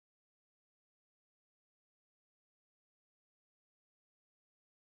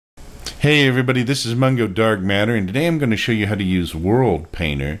Hey everybody, this is Mungo Dark Matter, and today I'm going to show you how to use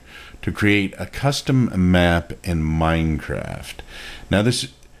WorldPainter to create a custom map in Minecraft. Now this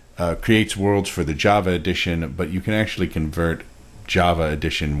creates worlds for the Java edition, but you can actually convert Java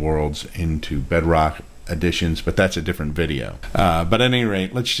edition worlds into Bedrock editions, but that's a different video. But at any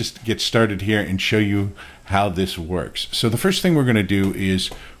rate, let's just get started here and show you how this works. So the first thing we're going to do is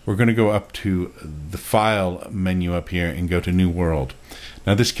we're going to go up to the File menu up here and go to New World.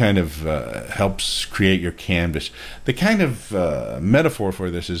 Now this kind of helps create your canvas. The kind of metaphor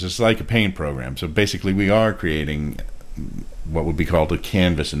for this is it's like a paint program. So basically we are creating what would be called a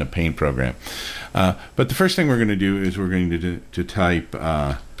canvas in a paint program. But the first thing we're going to do is we're going to type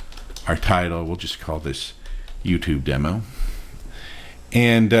our title. We'll just call this YouTube demo.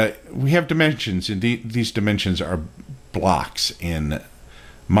 And we have dimensions, and these dimensions are blocks in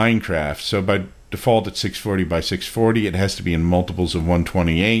Minecraft. So by default it's 640 by 640. It has to be in multiples of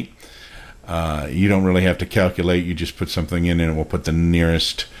 128. You don't really have to calculate. You just put something in and it will put the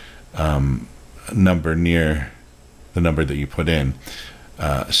nearest number near the number that you put in.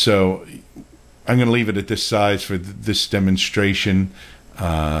 So I'm going to leave it at this size for this demonstration,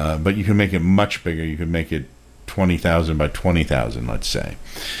 but you can make it much bigger. You can make it 20,000 by 20,000, let's say.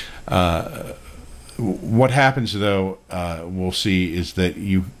 What happens though, we'll see, is that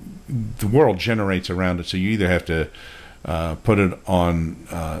the world generates around it, so you either have to put it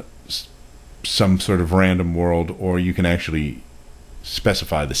on some sort of random world, or you can actually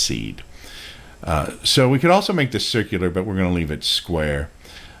specify the seed. So we could also make this circular, but we're going to leave it square.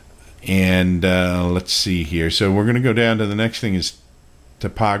 And let's see here. So we're going to go down to the next thing is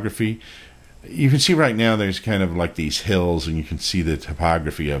topography. You can see right now there's kind of like these hills, and you can see the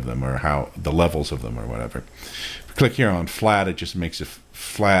topography of them, or how the levels of them, or whatever. If you click here on flat, it just makes a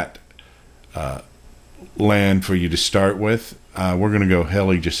flat land for you to start with. We're going to go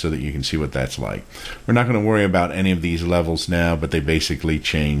hilly just so that you can see what that's like. We're not going to worry about any of these levels now, but they basically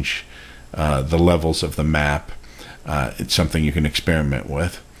change the levels of the map. It's something you can experiment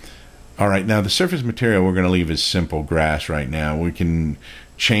with. Alright, now the surface material we're going to leave as simple grass right now. We can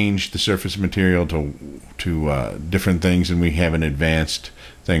change the surface material to different things, and we have an advanced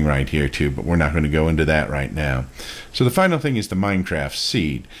thing right here too, but we're not going to go into that right now. So the final thing is the Minecraft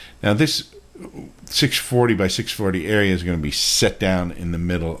seed. Now this 640 by 640 area is going to be set down in the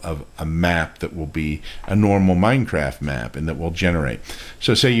middle of a map that will be a normal Minecraft map and that will generate.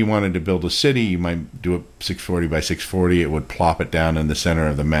 So say you wanted to build a city, you might do it 640 by 640. It would plop it down in the center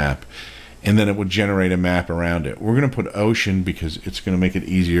of the map, and then it would generate a map around it. We're going to put ocean because it's going to make it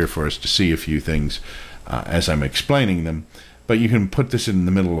easier for us to see a few things as I'm explaining them. But you can put this in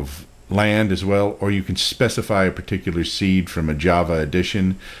the middle of land as well, or you can specify a particular seed from a Java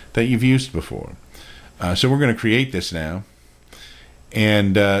edition that you've used before. So we're going to create this now.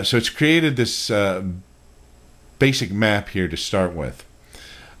 And so it's created this basic map here to start with.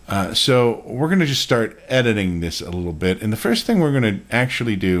 So we're going to just start editing this a little bit. And the first thing we're going to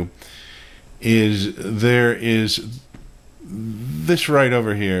actually do is there is this right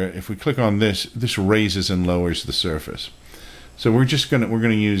over here. If we click on this, this raises and lowers the surface. So we're going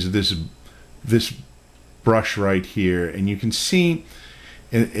to use this brush right here, and you can see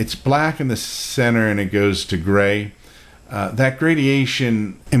it's black in the center and it goes to gray. That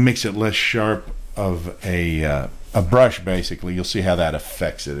gradation, it makes it less sharp of a brush. Basically, you'll see how that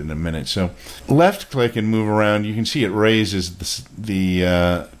affects it in a minute. So left click and move around. You can see it raises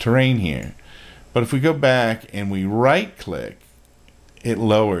the terrain here. But if we go back and we right click, it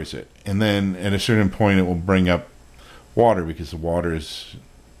lowers it, and then at a certain point it will bring up water, because the water is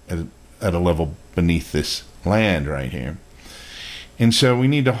at a level beneath this land right here. And so we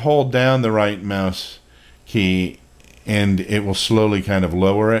need to hold down the right mouse key, and it will slowly kind of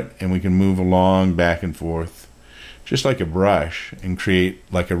lower it, and we can move along back and forth just like a brush and create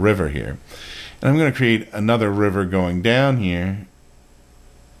like a river here. And I'm going to create another river going down here,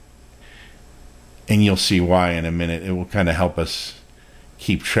 and you'll see why in a minute. It will kind of help us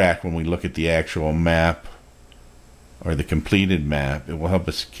keep track when we look at the actual map, or the completed map. It will help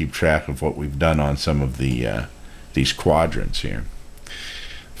us keep track of what we've done on some of the these quadrants here.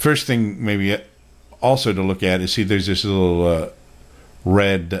 First thing maybe also to look at is, see, there's this little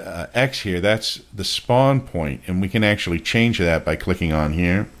red X here. That's the spawn point, and we can actually change that by clicking on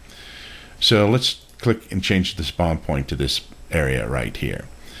here. So let's click and change the spawn point to this area right here.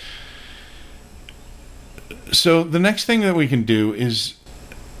 So the next thing that we can do is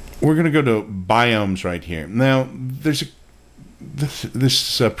we're going to go to Biomes right here. Now, there's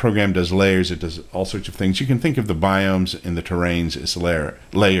this program does layers. It does all sorts of things. You can think of the biomes and the terrains as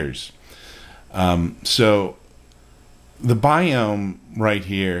layers. So the biome right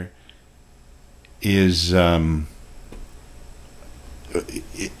here is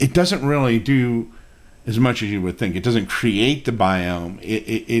it doesn't really do as much as you would think. It doesn't create the biome.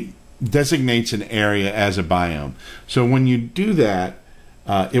 It designates an area as a biome. So when you do that,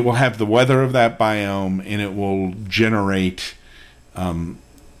 it will have the weather of that biome, and it will generate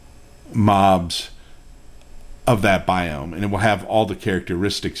mobs of that biome, and it will have all the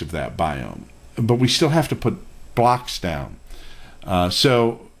characteristics of that biome. But we still have to put blocks down.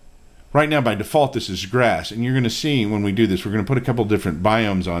 So right now, by default, this is grass. And you're going to see when we do this, we're going to put a couple different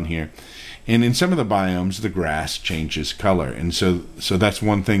biomes on here. And in some of the biomes, the grass changes color. And so that's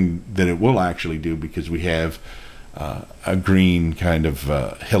one thing that it will actually do, because we have a green kind of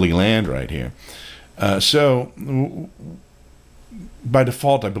hilly land right here. So by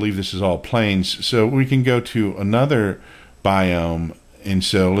default, I believe this is all plains. So we can go to another biome. And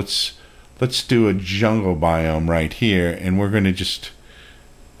so let's do a jungle biome right here. And we're going to just...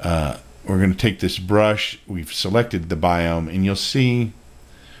 we're going to take this brush. We've selected the biome, and you'll see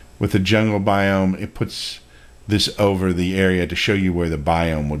with the jungle biome, it puts this over the area to show you where the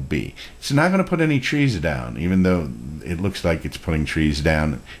biome would be. It's not going to put any trees down, even though it looks like it's putting trees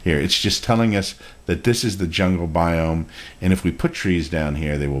down here. It's just telling us that this is the jungle biome, and if we put trees down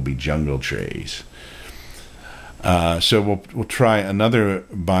here, they will be jungle trees. So we'll try another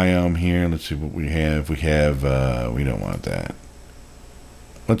biome here. Let's see what we have. We don't want that.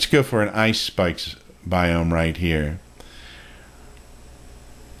 Let's go for an ice spikes biome right here,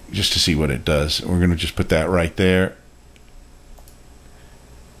 just to see what it does. We're going to just put that right there.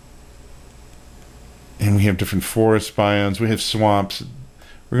 And we have different forest biomes. We have swamps.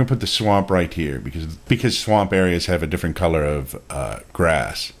 We're going to put the swamp right here, because swamp areas have a different color of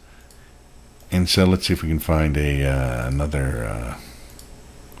grass. And so let's see if we can find another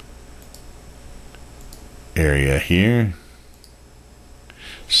area here.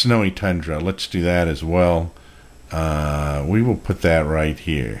 Snowy tundra. Let's do that as well. We will put that right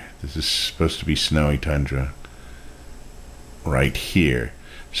here. This is supposed to be snowy tundra right here.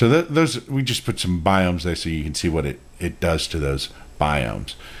 So those, we just put some biomes there so you can see what it does to those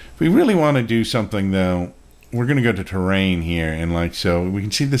biomes. If we really want to do something, though, we're going to go to terrain here, and like so, we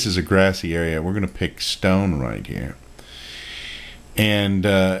can see this is a grassy area. We're going to pick stone right here. And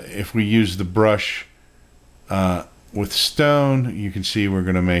if we use the brush with stone, you can see we're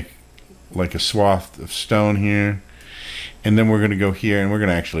going to make like a swath of stone here. And then we're going to go here, and we're going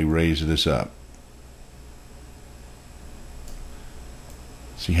to actually raise this up.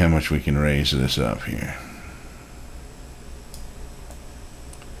 See how much we can raise this up here.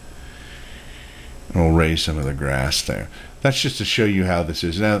 And we'll raise some of the grass there. That's just to show you how this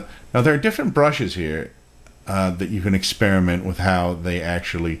is. Now there are different brushes here that you can experiment with how they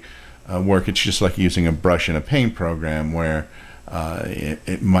actually work. It's just like using a brush in a paint program, where it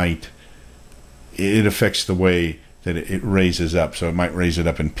affects the way that it raises up. So it might raise it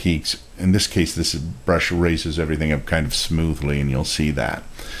up in peaks. In this case, this brush raises everything up kind of smoothly, and you'll see that.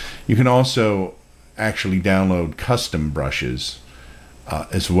 You can also actually download custom brushes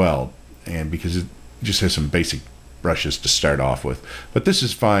as well, and because it just has some basic brushes to start off with. But this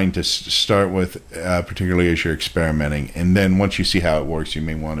is fine to start with, particularly as you're experimenting. And then once you see how it works, you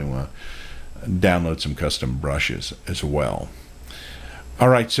may want to download some custom brushes as well. All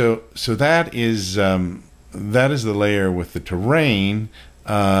right, so that is the layer with the terrain.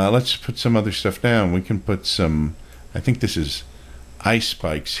 Let's put some other stuff down. We can put some, I think this is ice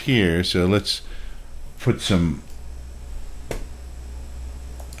spikes here. So let's put some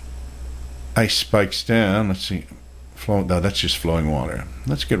ice spikes down. Let's see. No, that's just flowing water.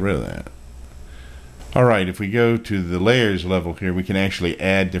 Let's get rid of that. All right, if we go to the layers level here, we can actually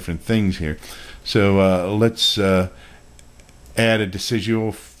add different things here. So let's add a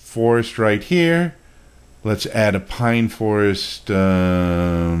decidual forest right here. Let's add a pine forest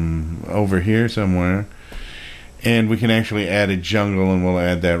over here somewhere. And we can actually add a jungle, and we'll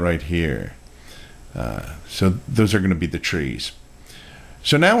add that right here. So those are going to be the trees.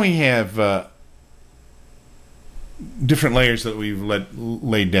 So now we have different layers that we've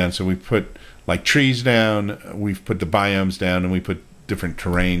laid down. So we put like trees down, we've put the biomes down, and we put different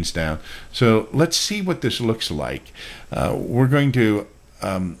terrains down. So let's see what this looks like. We're going to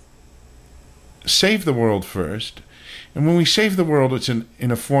save the world first, and when we save the world, it's in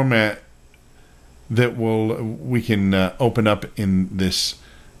a format that we can open up in this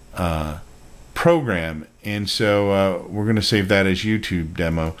program. And so we're going to save that as YouTube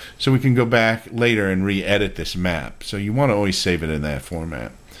demo, so we can go back later and re-edit this map. So you want to always save it in that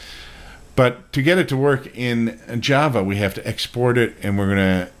format. But to get it to work in Java, we have to export it, and we're going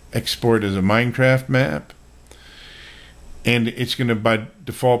to export as a Minecraft map. And it's going to, by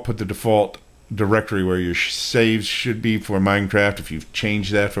default, put the default directory where your saves should be for Minecraft. If you've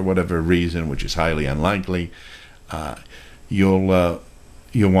changed that for whatever reason, which is highly unlikely, you'll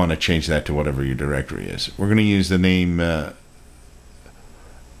want to change that to whatever your directory is. We're going to use the name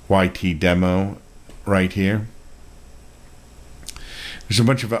YT demo right here. There's a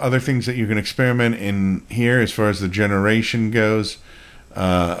bunch of other things that you can experiment in here as far as the generation goes.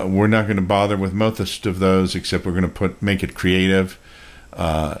 We're not going to bother with most of those, except we're going to make it creative.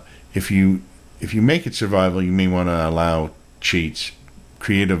 If you make it survival, you may want to allow cheats.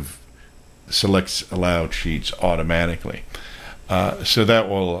 Creative selects allow cheats automatically, so that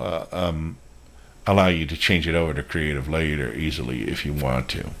will allow you to change it over to creative later easily if you want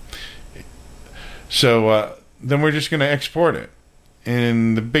to. So then we're just going to export it,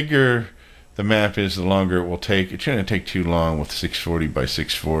 and the bigger the map is, the longer it will take. It's going to take too long with 640 by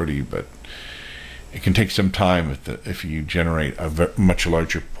 640, but it can take some time if you generate a much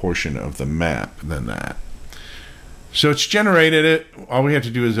larger portion of the map than that. So it's generated it. All we have to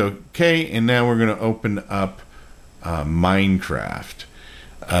do is OK, and now we're going to open up Minecraft.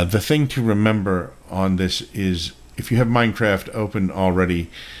 The thing to remember on this is if you have Minecraft open already,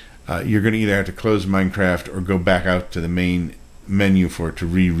 you're going to either have to close Minecraft or go back out to the main menu for it to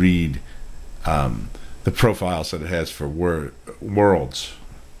reread the profiles that it has for worlds.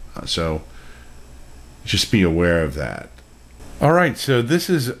 So just be aware of that. All right, so this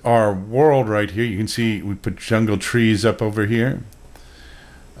is our world right here. You can see we put jungle trees up over here.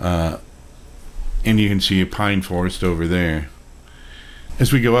 And you can see a pine forest over there.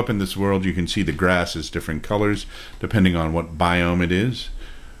 As we go up in this world, you can see the grass is different colors depending on what biome it is.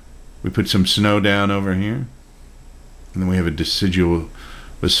 We put some snow down over here. And then we have a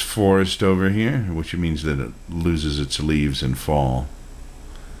deciduous forest over here, which means that it loses its leaves in fall.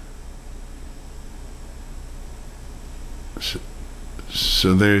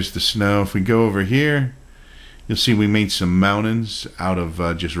 So there's the snow. If we go over here, you'll see we made some mountains out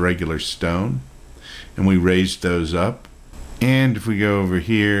of just regular stone, and we raised those up. And if we go over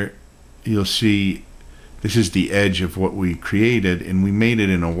here, you'll see this is the edge of what we created, and we made it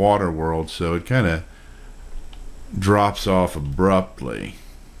in a water world, so it kind of drops off abruptly.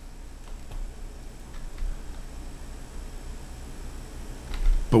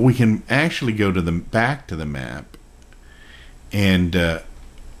 But we can actually go to back to the map and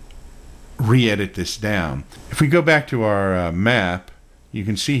re-edit this down. If we go back to our map, you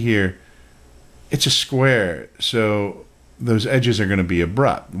can see here it's a square, so those edges are going to be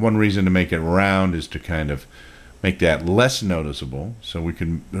abrupt. One reason to make it round is to kind of make that less noticeable, so we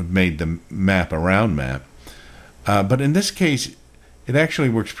can have made the map a round map. But in this case, it actually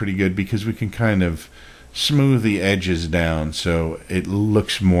works pretty good because we can kind of smooth the edges down so it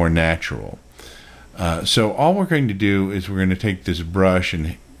looks more natural. So all we're going to do is we're going to take this brush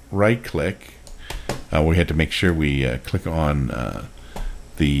and right click. We had to make sure we click on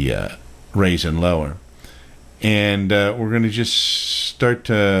the raise and lower, and we're going to just start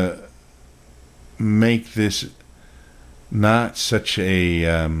to make this not such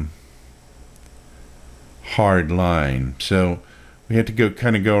a hard line. So we had to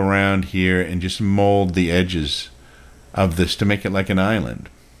kind of go around here and just mold the edges of this to make it like an island.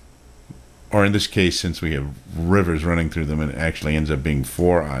 Or in this case, since we have rivers running through them, it actually ends up being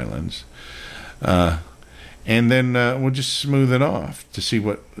 4 islands. And then we'll just smooth it off to see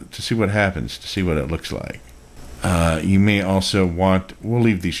what happens, to see what it looks like. You may also we'll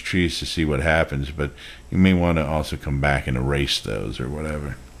leave these trees to see what happens, but you may want to also come back and erase those or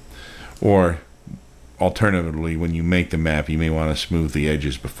whatever. Or alternatively, when you make the map, you may want to smooth the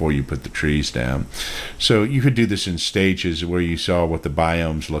edges before you put the trees down. So you could do this in stages where you saw what the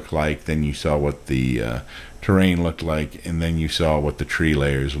biomes look like, then you saw what the terrain looked like, and then you saw what the tree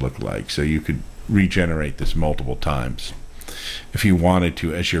layers looked like. So you could regenerate this multiple times if you wanted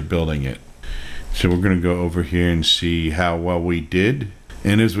to as you're building it. So we're going to go over here and see how well we did.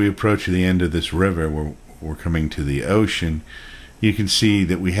 And as we approach the end of this river, we're coming to the ocean, you can see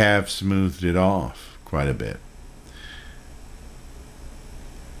that we have smoothed it off quite a bit.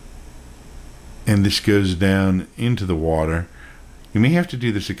 And this goes down into the water. You may have to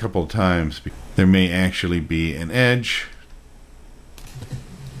do this a couple of times. There may actually be an edge.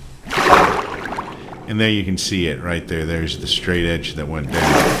 And there you can see it right there. There's the straight edge that went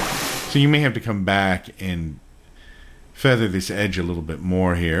down. So you may have to come back and feather this edge a little bit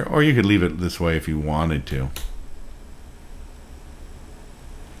more here, or you could leave it this way if you wanted to.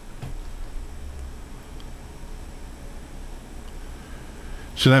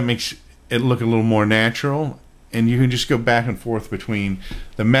 So that makes it look a little more natural, and you can just go back and forth between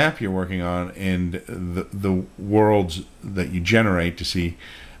the map you're working on and the worlds that you generate to see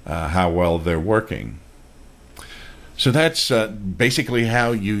how well they're working. So that's basically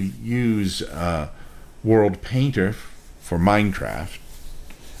how you use WorldPainter for Minecraft.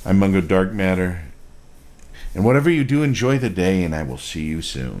 I'm Mungo Dark Matter, and whatever you do, enjoy the day, and I will see you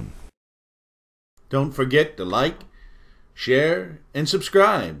soon. Don't forget to like, share, and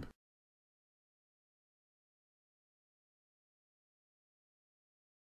subscribe.